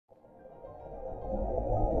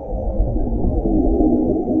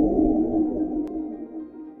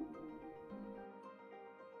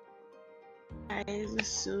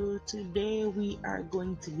today we are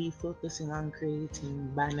going to be focusing on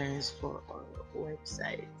creating banners for our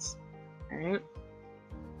websites. Alright,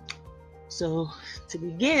 so to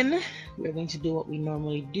begin, we're going to do what we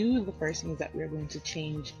normally do. The first thing is that we're going to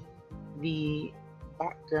change the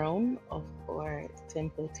background of our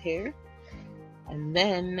template here, and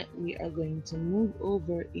then we are going to move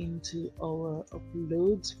over into our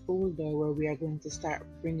uploads folder where we are going to start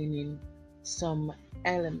bringing in some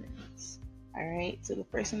elements. Alright, so the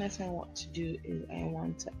first thing that I want to do is I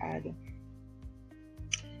want to add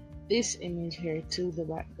this image here to the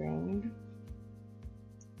background.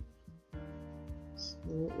 So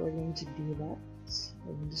we're going to do that.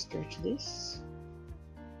 We're going to stretch this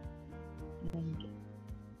and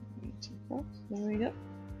there we go.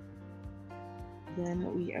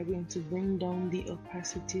 Then we are going to bring down the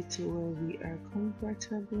opacity to where we are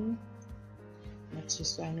comfortable. That's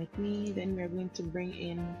just fine with me. Then we're going to bring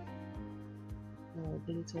in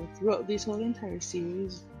glitter throughout this whole entire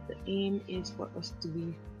series. The aim is for us to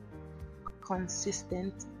be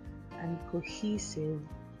consistent and cohesive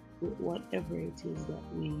with whatever it is that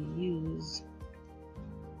we use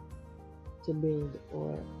to build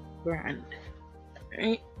our brand.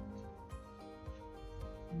 Right?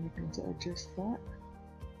 I'm going to adjust that.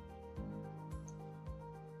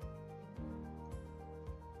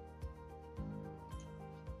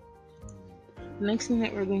 Next thing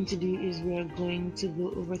that we're going to do is we are going to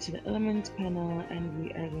go over to the elements panel and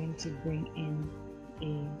we are going to bring in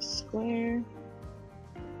a square,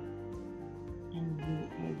 and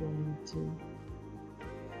we are going to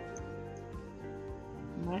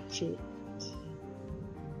match it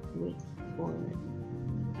with our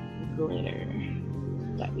glitter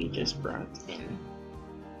that we just brought in.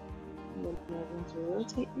 And then we're going to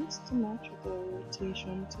rotate this to match with our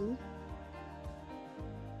rotation tool.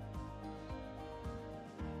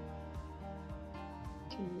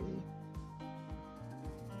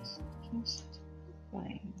 Just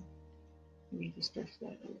fine. I'm going to stretch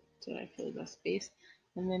that out so I fill that space,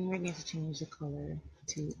 and then we're going to change the color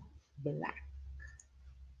to black.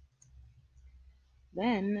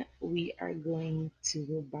 Then we are going to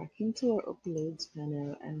go back into our uploads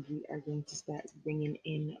panel and we are going to start bringing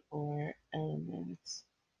in our elements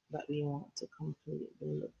that we want to complete the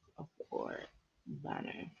look of our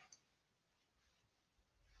banner.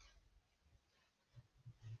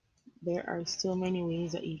 There are so many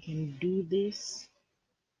ways that you can do this.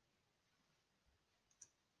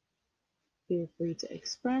 Feel free to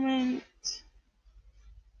experiment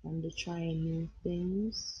and to try new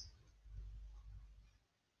things.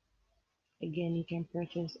 Again, you can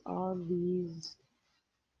purchase all these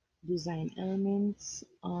design elements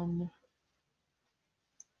on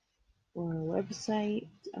our website.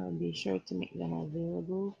 I'll be sure to make them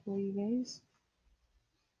available for you guys.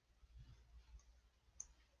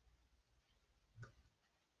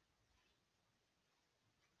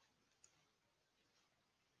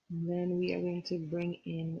 And then we are going to bring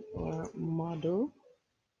in our model.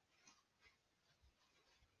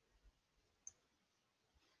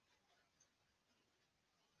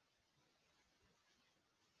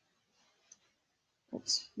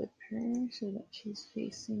 Let's flip her so that she's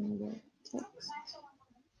facing the text.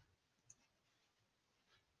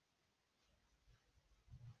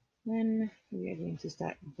 Then we are going to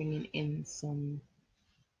start bringing in some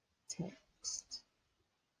text.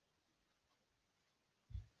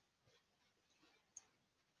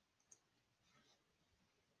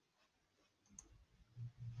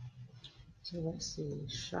 So let's see,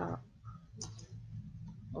 shop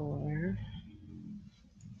or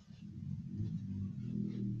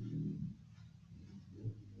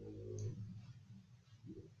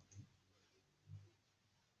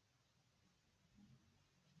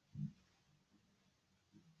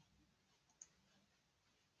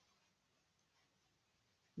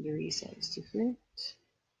the resize to fit.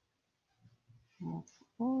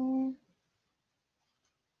 Or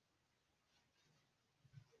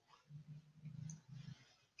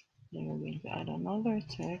then we're going to add another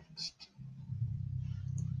text.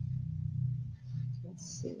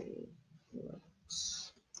 Let's see,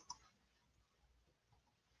 looks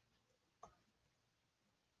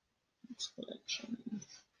collection.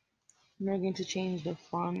 We're going to change the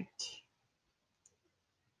font,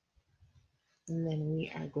 and then we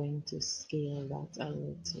are going to scale that a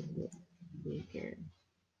little bit bigger.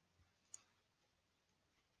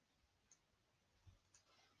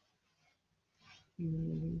 And then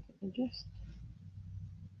we're going to adjust.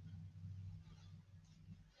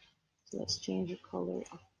 So let's change the color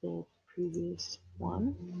of the previous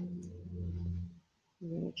one.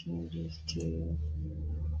 We're going to change this to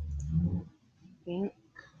pink.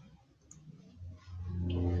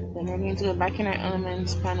 Then we're going to go back in our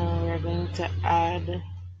elements panel. We're going to add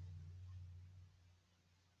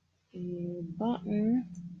a button.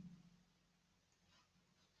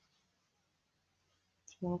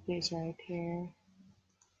 Small place right here.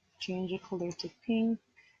 Change the color to pink.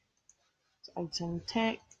 Add some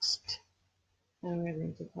text. And we're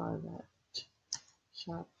going to call that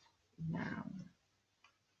shop now.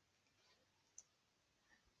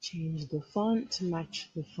 Change the font to match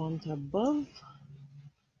the font above.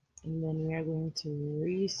 And then we are going to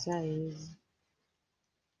resize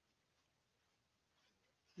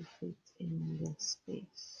to fit in the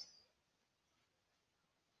space.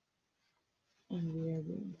 And we are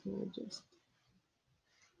going to adjust.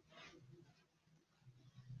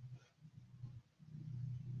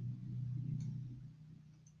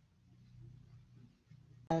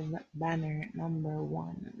 Banner number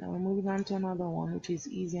 1. Now we're moving on to another one, which is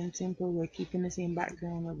easy and simple. We're keeping the same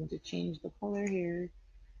background. We're going to change the color here,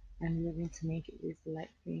 and we're going to make it this light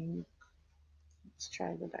pink. Let's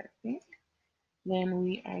try the light pink. Then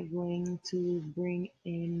we are going to bring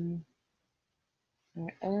in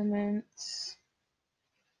our elements.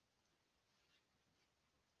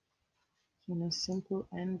 Kind of simple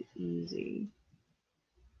and easy.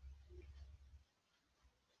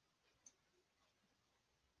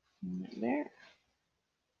 And there.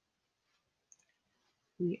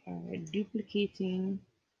 We are duplicating,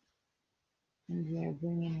 and we are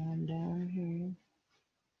bringing one down here.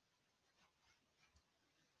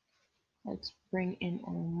 Let's bring in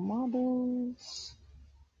our models.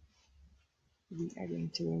 We are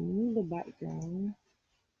going to remove the background.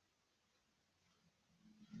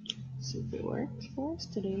 See if it works for us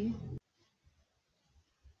today.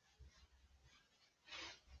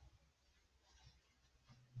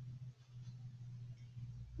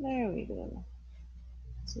 There we go.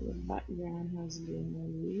 So the background has been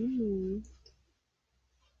removed.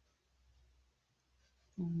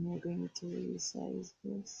 And we're going to resize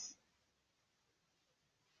this.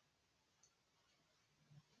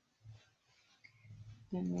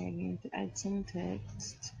 Then we're going to add some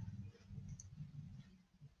text.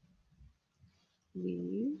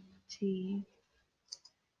 V-T-M.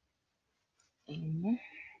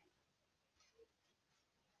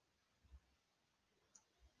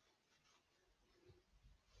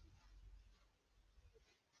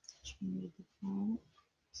 Change the font.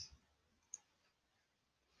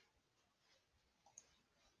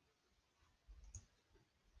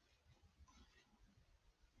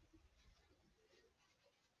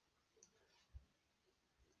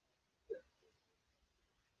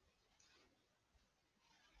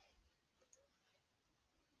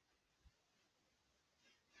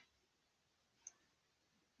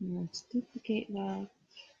 Let's duplicate that.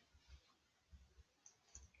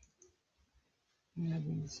 And I'm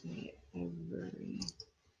going to say every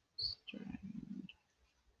strand.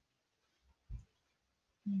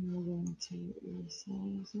 And we're going to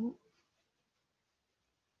resize it.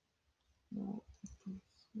 Well,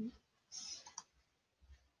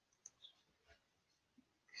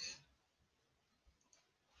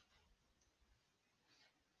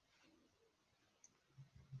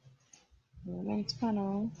 elements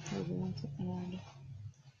panel, we're going to add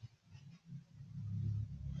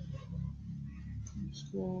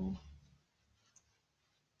scroll,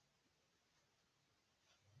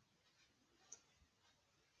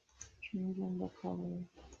 changing the color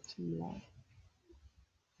to black.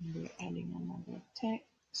 And we're adding another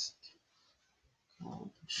text called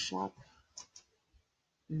shop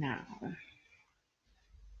now.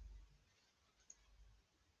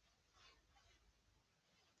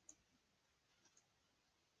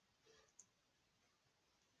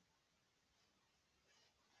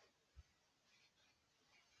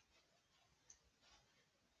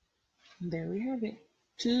 There we have it.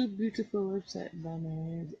 Two beautiful website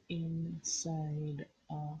banners inside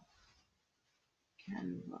of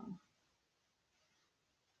Canva.